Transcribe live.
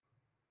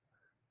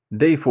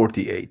Day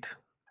 48.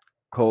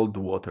 Cold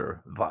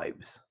water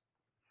vibes.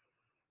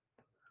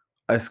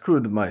 I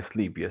screwed my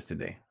sleep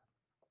yesterday.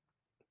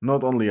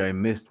 Not only I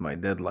missed my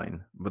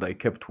deadline, but I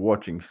kept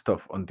watching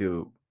stuff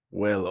until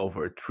well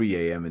over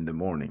 3 a.m. in the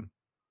morning.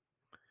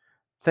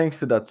 Thanks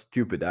to that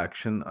stupid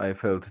action, I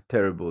felt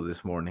terrible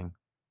this morning.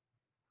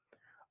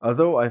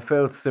 Although I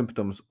felt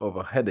symptoms of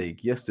a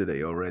headache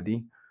yesterday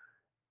already,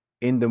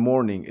 in the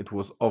morning it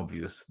was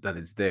obvious that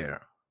it's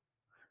there.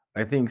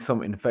 I think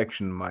some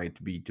infection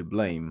might be to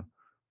blame,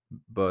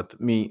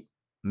 but me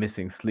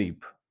missing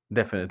sleep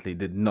definitely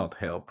did not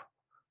help,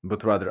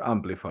 but rather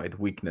amplified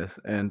weakness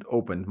and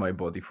opened my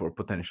body for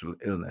potential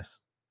illness.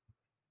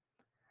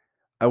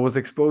 I was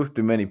exposed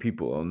to many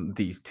people on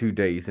these 2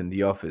 days in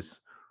the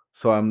office,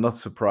 so I'm not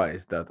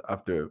surprised that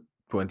after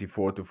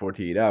 24 to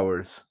 48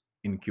 hours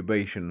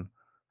incubation,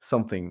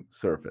 something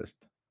surfaced.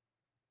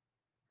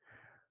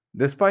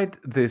 Despite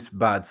this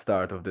bad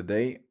start of the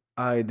day,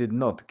 I did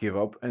not give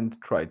up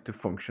and tried to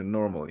function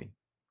normally.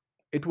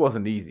 It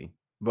wasn't easy,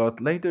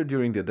 but later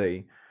during the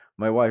day,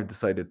 my wife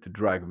decided to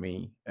drag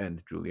me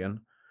and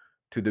Julian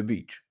to the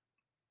beach,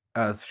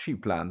 as she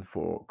planned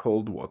for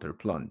cold water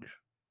plunge.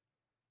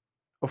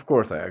 Of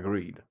course, I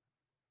agreed.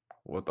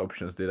 What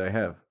options did I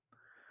have?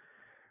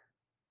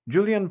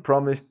 Julian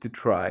promised to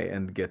try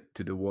and get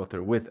to the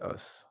water with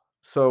us,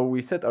 so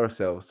we set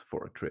ourselves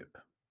for a trip.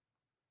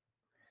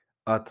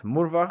 At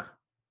Murvach,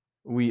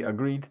 we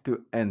agreed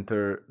to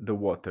enter the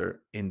water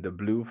in the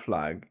Blue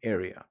Flag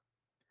area.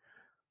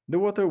 The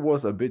water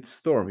was a bit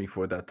stormy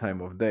for that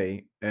time of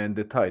day, and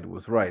the tide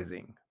was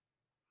rising.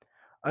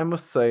 I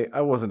must say,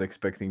 I wasn't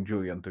expecting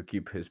Julian to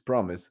keep his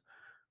promise,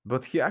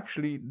 but he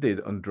actually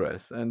did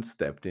undress and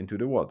stepped into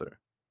the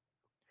water.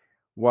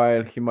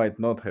 While he might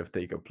not have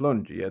taken a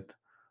plunge yet,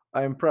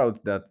 I am proud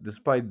that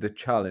despite the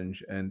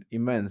challenge and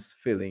immense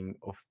feeling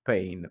of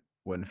pain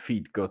when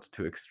feet got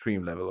to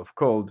extreme level of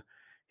cold,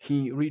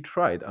 he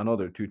retried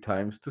another 2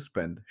 times to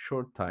spend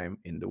short time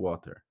in the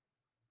water.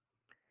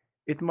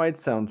 It might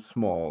sound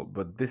small,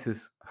 but this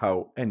is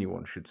how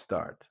anyone should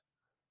start.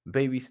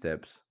 Baby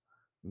steps,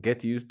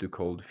 get used to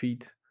cold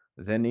feet,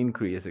 then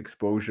increase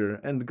exposure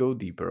and go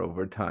deeper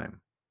over time.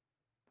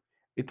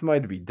 It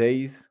might be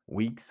days,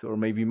 weeks, or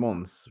maybe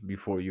months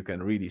before you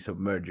can really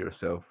submerge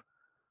yourself,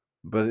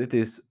 but it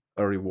is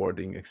a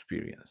rewarding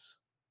experience.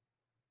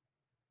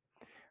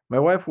 My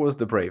wife was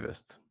the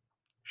bravest.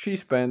 She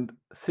spent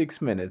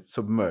 6 minutes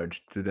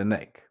submerged to the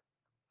neck.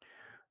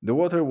 The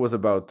water was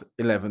about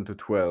 11 to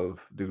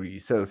 12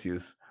 degrees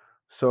Celsius,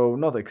 so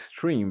not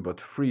extreme but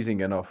freezing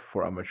enough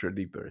for amateur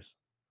deepers.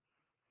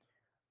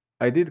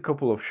 I did a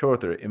couple of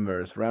shorter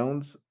immerse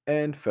rounds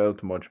and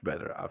felt much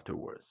better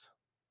afterwards.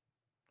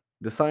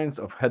 The signs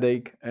of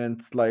headache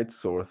and slight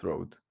sore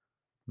throat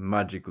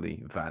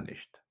magically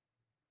vanished.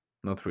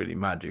 Not really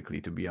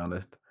magically, to be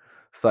honest.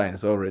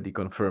 Science already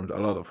confirmed a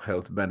lot of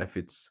health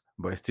benefits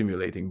by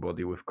stimulating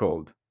body with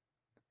cold.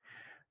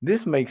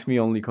 This makes me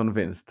only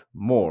convinced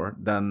more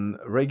than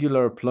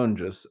regular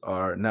plunges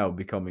are now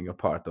becoming a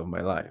part of my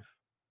life.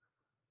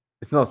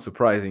 It's not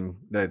surprising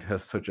that it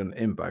has such an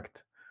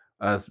impact,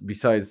 as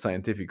besides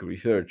scientific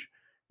research,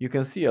 you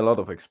can see a lot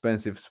of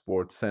expensive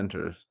sports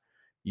centers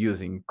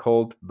using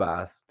cold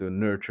baths to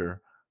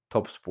nurture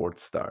top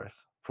sports stars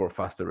for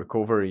faster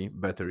recovery,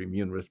 better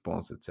immune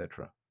response,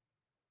 etc.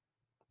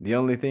 The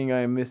only thing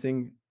I am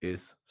missing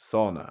is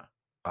sauna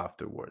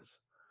afterwards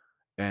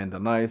and a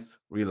nice,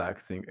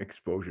 relaxing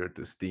exposure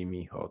to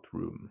steamy hot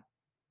room.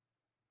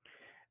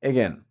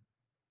 Again,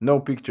 no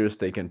pictures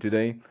taken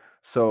today,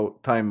 so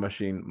time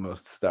machine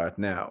must start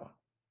now.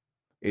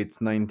 It's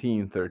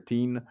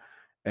 1913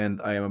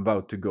 and I am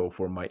about to go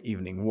for my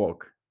evening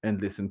walk and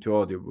listen to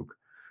audiobook.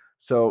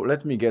 So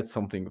let me get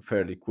something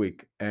fairly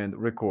quick and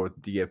record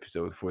the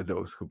episode for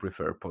those who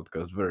prefer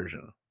podcast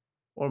version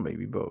or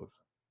maybe both.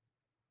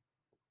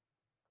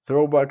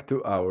 Throwback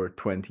to our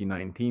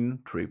 2019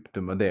 trip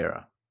to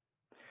Madeira.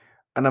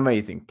 An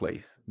amazing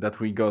place that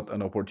we got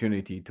an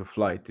opportunity to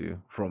fly to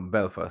from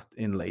Belfast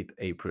in late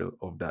April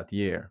of that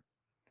year.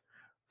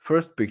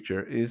 First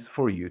picture is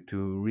for you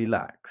to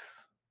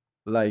relax,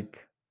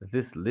 like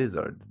this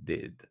lizard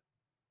did.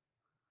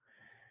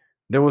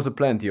 There was a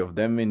plenty of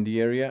them in the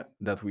area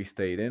that we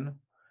stayed in.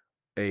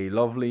 A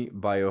lovely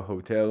bio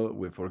hotel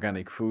with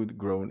organic food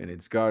grown in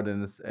its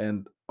gardens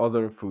and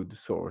other food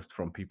sourced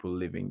from people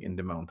living in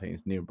the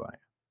mountains nearby.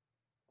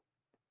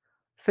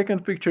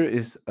 Second picture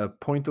is a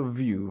point of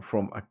view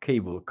from a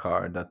cable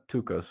car that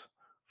took us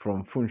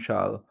from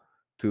Funchal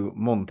to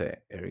Monte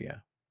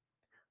area.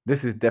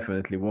 This is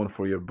definitely one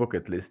for your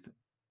bucket list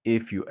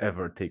if you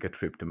ever take a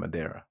trip to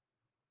Madeira.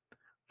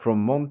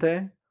 From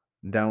Monte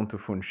down to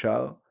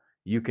Funchal,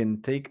 you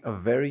can take a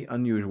very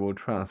unusual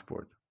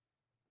transport,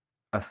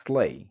 a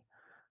sleigh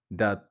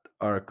that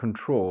are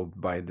controlled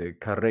by the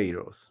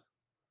carreiros.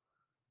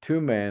 Two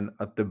men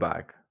at the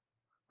back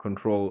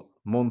control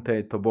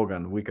Monte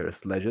Toboggan wicker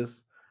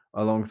sledges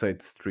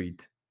alongside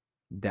street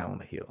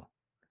downhill.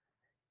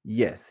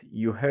 Yes,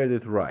 you heard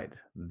it right.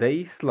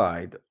 They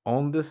slide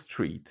on the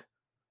street.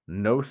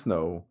 No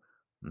snow,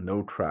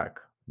 no track,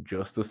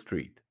 just a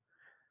street.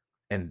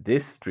 And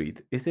this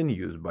street is in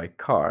use by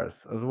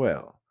cars as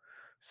well.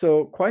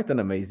 So, quite an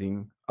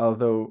amazing,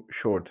 although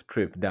short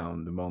trip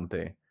down the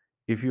Monte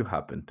if you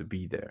happen to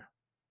be there.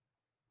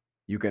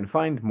 You can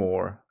find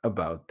more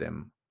about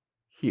them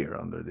here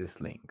under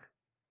this link.